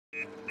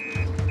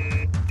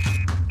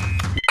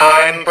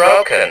I'm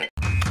broken.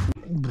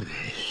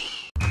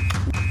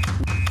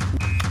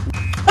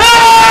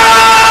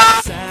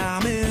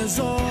 Sam is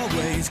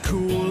always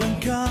cool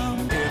and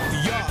calm.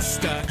 If you're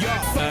stuck, you're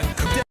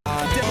fucked.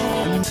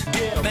 Don't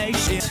give a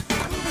shit.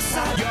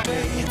 Beside your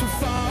way to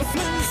far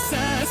from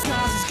says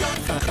cause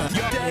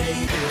your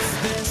day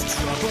is this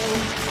trouble.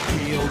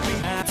 He'll be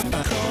at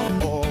the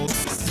call.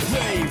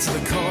 Slave to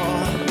the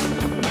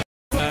core.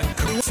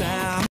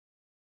 Sam.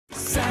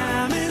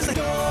 Sam is a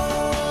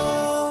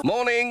go.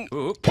 Morning.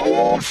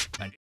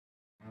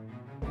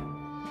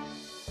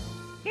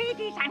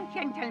 Ladies and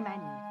gentlemen,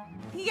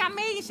 the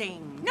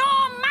amazing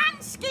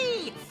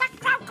Normanski! The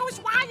crowd goes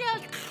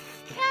wild!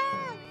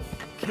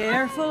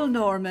 Careful,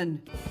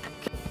 Norman.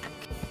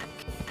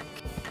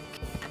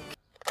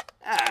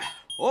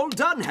 All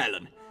done,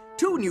 Helen.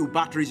 2 new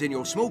batteries in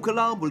your smoke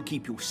alarm will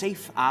keep you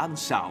safe and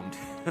sound.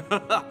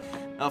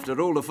 After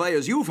all the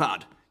fires you've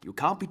had, you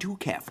can't be too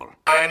careful.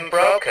 I'm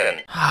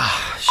broken.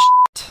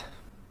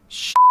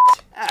 Shit.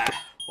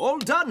 All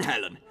done,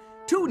 Helen.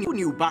 2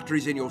 new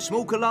batteries in your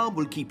smoke alarm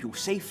will keep you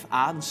safe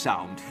and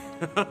sound.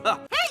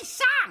 Hey,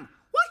 Sam!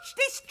 Watch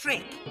this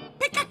trick.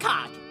 Pick a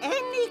card.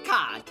 Any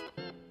card.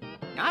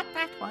 Not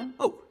that one.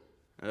 Oh,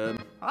 Or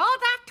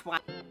that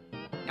one.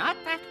 Not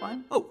that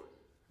one. oh,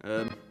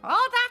 Or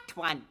that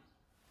one.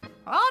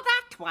 Or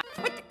that one.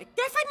 But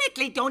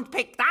definitely don't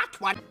pick that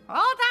one. Or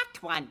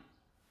that one.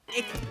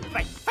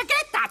 Right,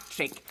 forget that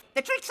trick.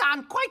 The tricks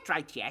aren't quite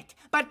right yet,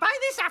 but by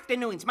this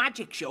afternoon's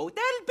magic show,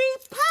 they'll be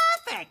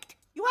perfect.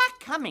 You are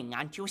coming,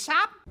 aren't you,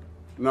 Sam?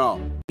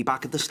 no. Be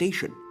back at the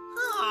station.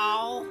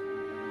 Oh.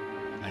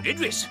 And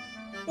Idris,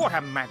 what a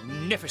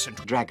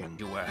magnificent Dragon.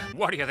 you were.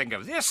 What do you think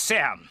of this,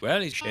 Sam?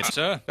 Well, it's shit,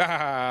 sir.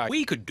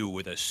 We could do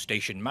with a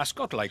station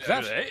mascot like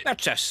that.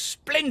 That's a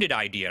splendid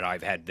idea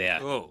I've had there.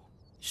 Oh.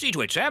 See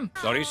to it, Sam.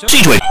 Sorry, sir.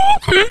 See to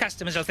it.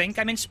 Customers will think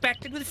I'm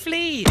inspected with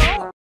fleas.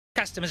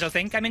 Customers will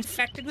think I'm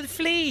infected with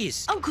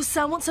fleas. Uncle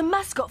Sam wants a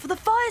mascot for the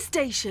fire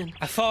station.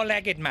 A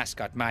 4-legged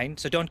mascot, mind,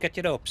 so don't get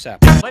your hopes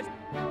up.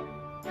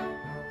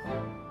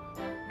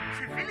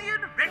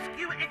 Civilian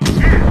rescue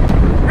exam.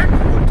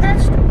 Practical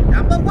test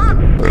number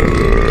 1.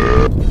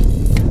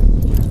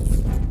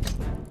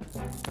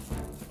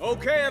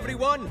 Okay,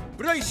 everyone,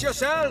 brace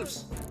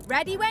yourselves.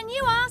 Ready when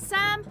you are,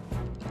 Sam.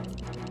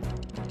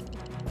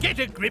 Get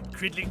a grip,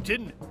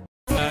 Cridlington.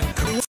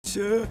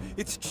 Sir,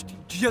 it's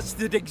just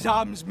that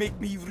exams make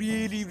me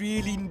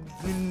really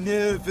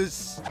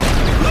nervous.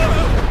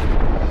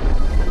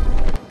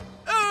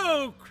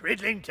 Oh,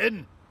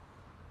 Cridlington.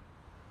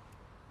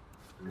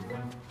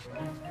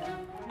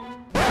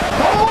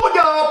 Hold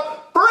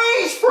up!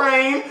 Freeze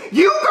frame!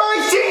 You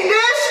guys seen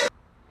this?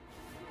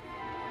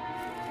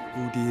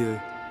 Oh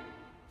dear.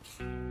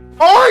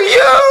 Are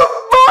you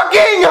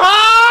fucking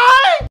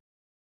high?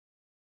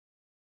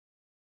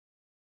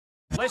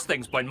 This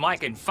thing's been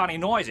making funny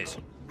noises.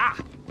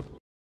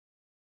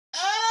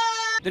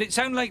 Did it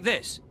sound like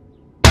this?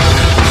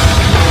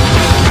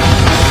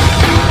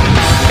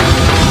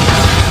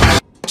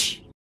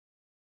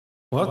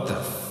 What the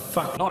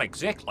fuck? Not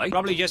exactly.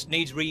 Probably just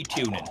needs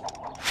retuning.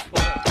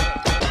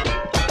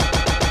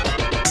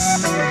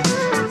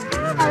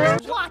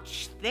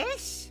 Watch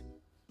this.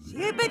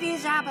 Zibbity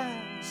zabber,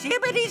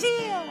 zibbity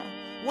zee.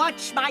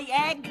 Watch my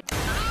egg. No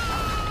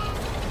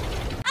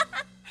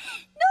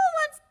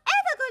one's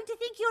ever going to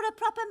think you're a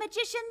proper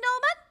magician,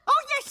 Norman.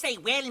 Oh, yes, they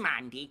will,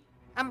 Mandy.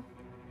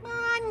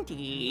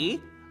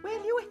 Mandy,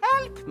 will you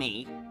help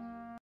me?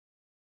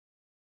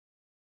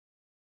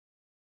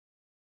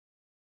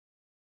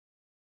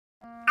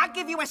 I'll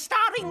give you a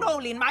starring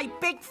role in my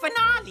big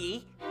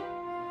finale.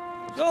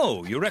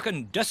 Oh, you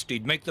reckon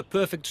Dusty'd make the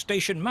perfect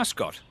station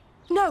mascot?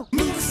 No.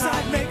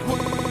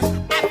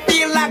 I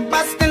feel like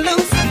busting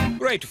loose.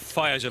 Great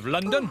fires of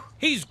London.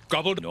 He's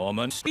gobbled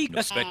Norman. I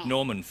suspect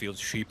Norman feels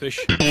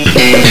sheepish.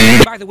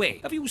 By the way,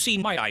 have you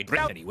seen my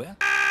eyebrow anywhere?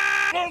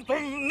 What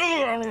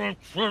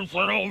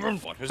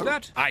was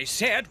that? I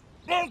said...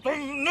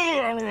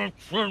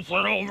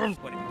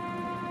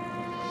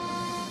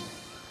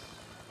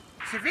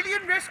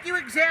 Civilian rescue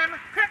exam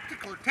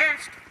practical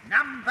test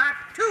number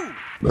 2.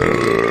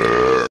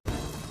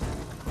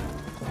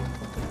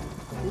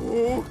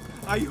 Oh,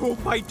 I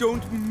hope I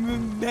don't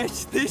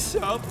mess this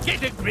up.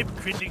 Get a grip,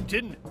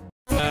 Cridlington.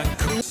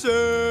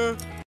 Sir.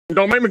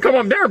 Don't make me come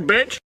up there,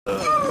 bitch.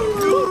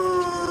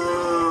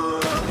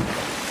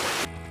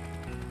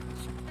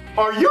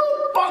 Are you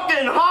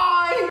fucking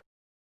high?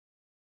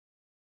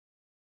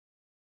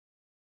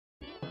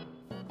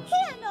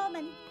 Here,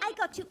 Norman. I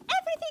got you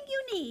everything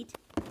you need.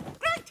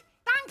 Great,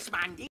 thanks,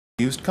 Mandy.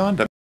 Used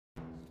condom.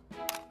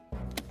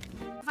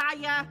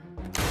 Fire.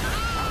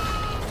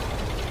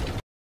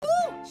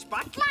 Ooh,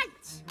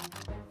 spotlights.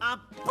 A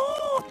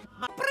boom!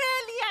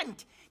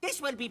 Brilliant!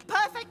 This will be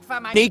perfect for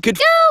my Naked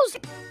girls.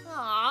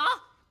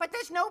 Aw, but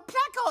there's no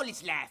plug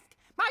holes left.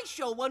 My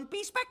show won't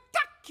be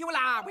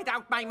spectacular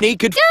without my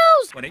naked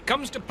girls. When it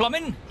comes to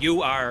plumbing,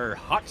 you are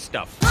hot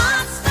stuff.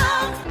 Hot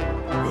stuff.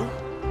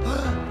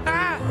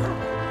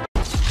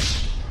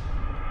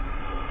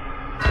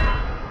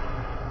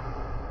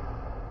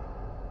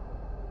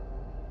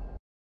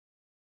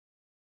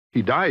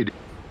 He died.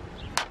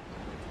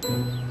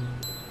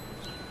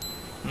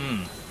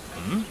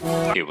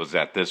 It was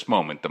at this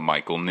moment that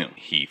Michael knew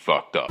he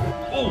fucked up.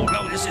 Oh,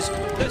 no, this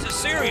is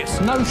serious.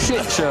 No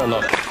shit,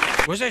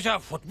 Sherlock. Was it a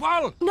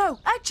football? No,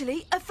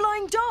 actually, a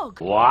flying dog.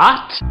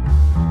 What?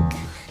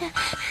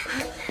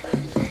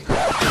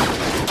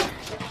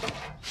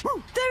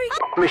 There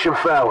he Mission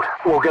failed.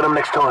 We'll get him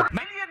next time.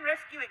 Million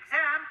rescue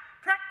exam,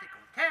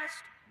 practical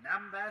test,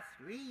 number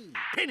 3.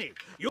 Penny,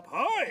 you're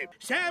pie.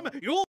 Sam,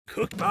 you'll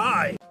cook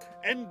pie.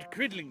 And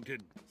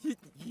Cridlington,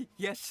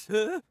 Yes,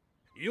 sir?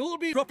 you'll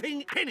be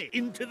dropping Penny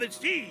into the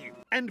sea.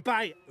 And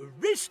by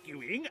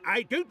rescuing,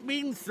 I don't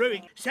mean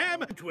throwing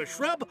Sam into a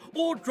shrub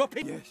or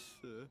dropping... Yes,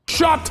 sir.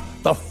 Shut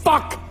the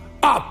fuck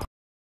up!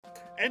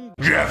 And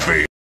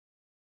Jeffy!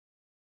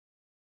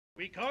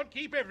 we can't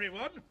keep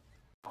everyone.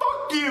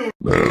 Fuck you!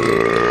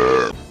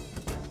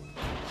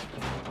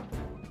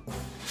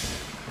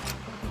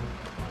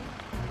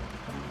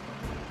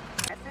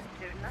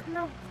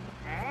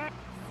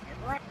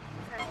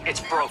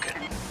 It's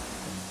broken.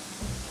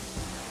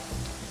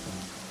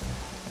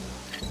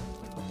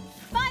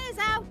 Fire's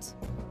out.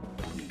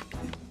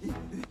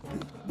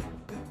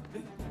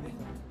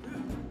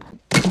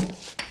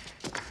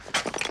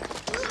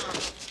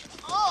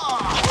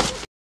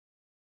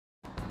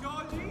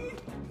 Dodgy?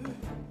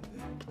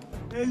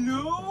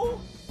 Hello?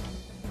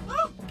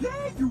 Oh,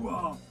 there you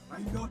are.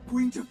 I'm not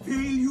going to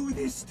fail you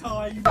this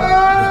time.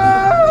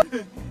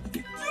 Dodgy!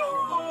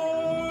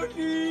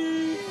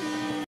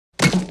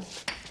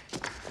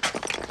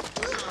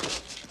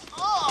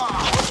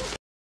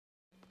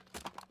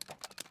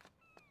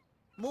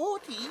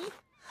 Morty?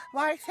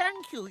 Why,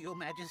 thank you, Your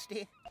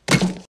Majesty.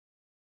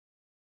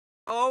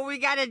 Oh, we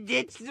gotta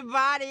ditch the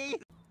body.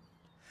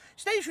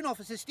 Station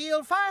Officer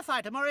Steele,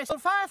 Firefighter Morris,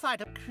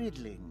 Firefighter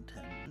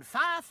Cridlington, and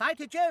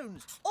Firefighter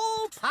Jones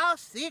all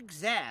passed the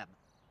exam.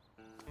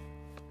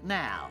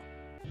 Now,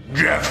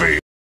 Jeffy!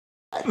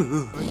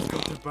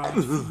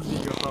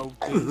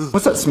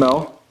 What's that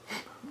smell?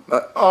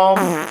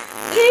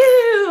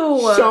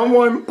 Ew!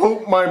 Someone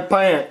pooped my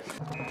pants.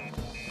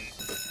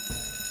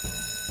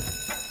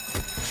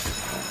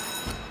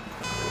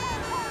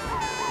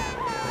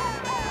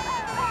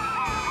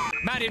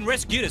 Mountain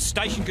rescue to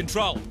station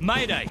control.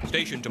 Mayday.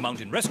 Station to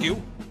mountain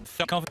rescue.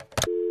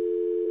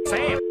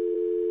 Sam.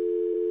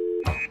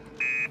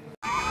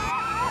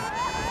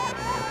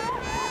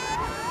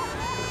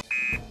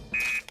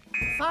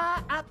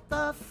 fire at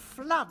the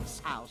Flood's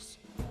house.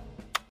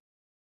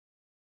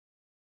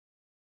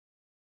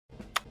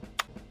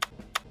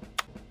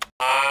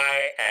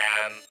 I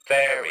am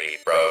very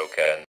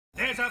broken.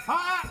 There's a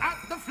fire at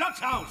the Flood's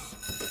house.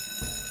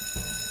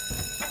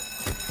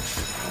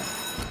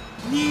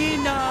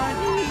 Nina,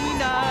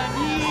 Nina,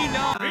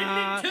 Nina.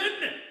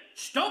 Cridlington,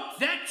 stop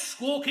that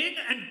squawking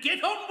and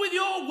get on with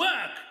your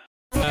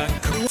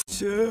work.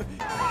 Sir.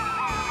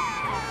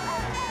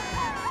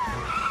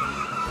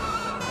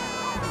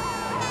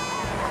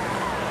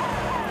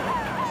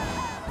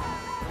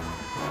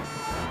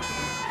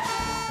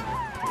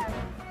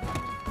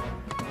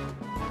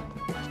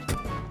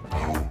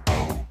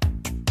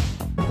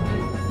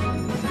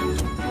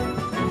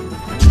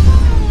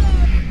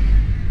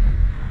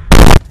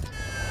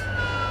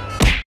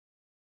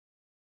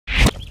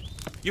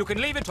 You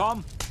can leave it,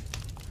 Tom.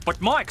 But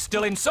Mike's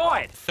still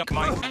inside.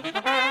 Mike.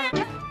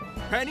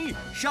 Penny,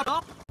 shut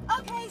up!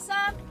 Okay,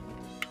 Sam.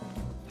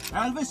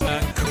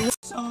 Elvis,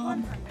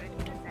 son.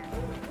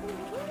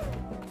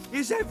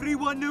 Is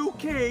everyone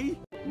okay?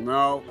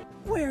 No.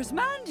 Where's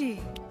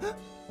Mandy?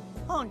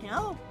 Oh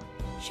no,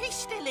 she's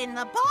still in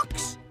the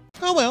box.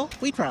 Oh well,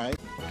 we tried.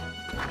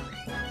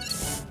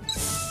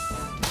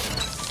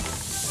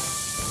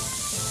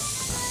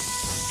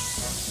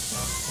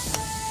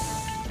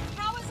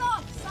 Power's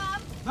off,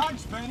 Sam.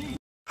 Thanks, Penny.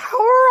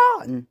 Power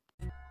on.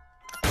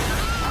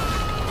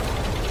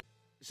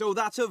 So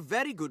that's a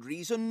very good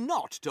reason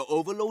not to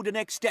overload an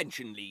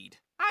extension lead.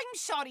 I'm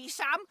sorry,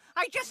 Sam.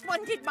 I just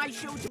wanted my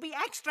show to be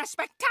extra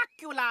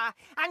spectacular.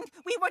 And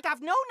we would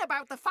have known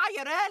about the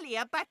fire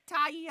earlier, but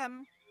I,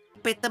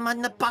 bit them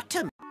on the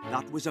bottom.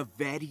 That was a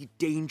very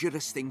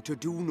dangerous thing to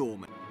do,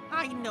 Norman.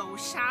 I know,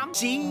 Sam.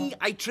 See,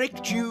 I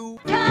tricked you.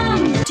 Do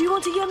you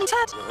want a yummy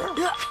tat?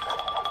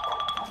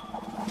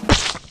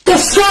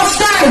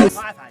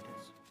 Firefighters,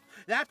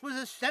 that was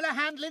a stellar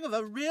handling of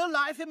a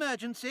real-life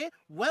emergency.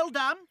 Well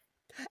done.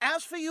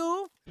 As for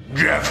you,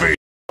 Jeffy!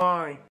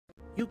 Fine.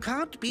 you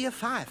can't be a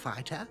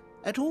firefighter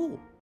at all.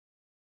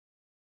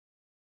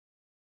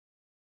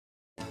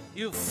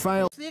 You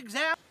failed the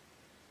exam.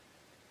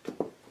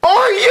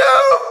 Are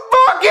you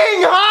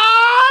fucking high?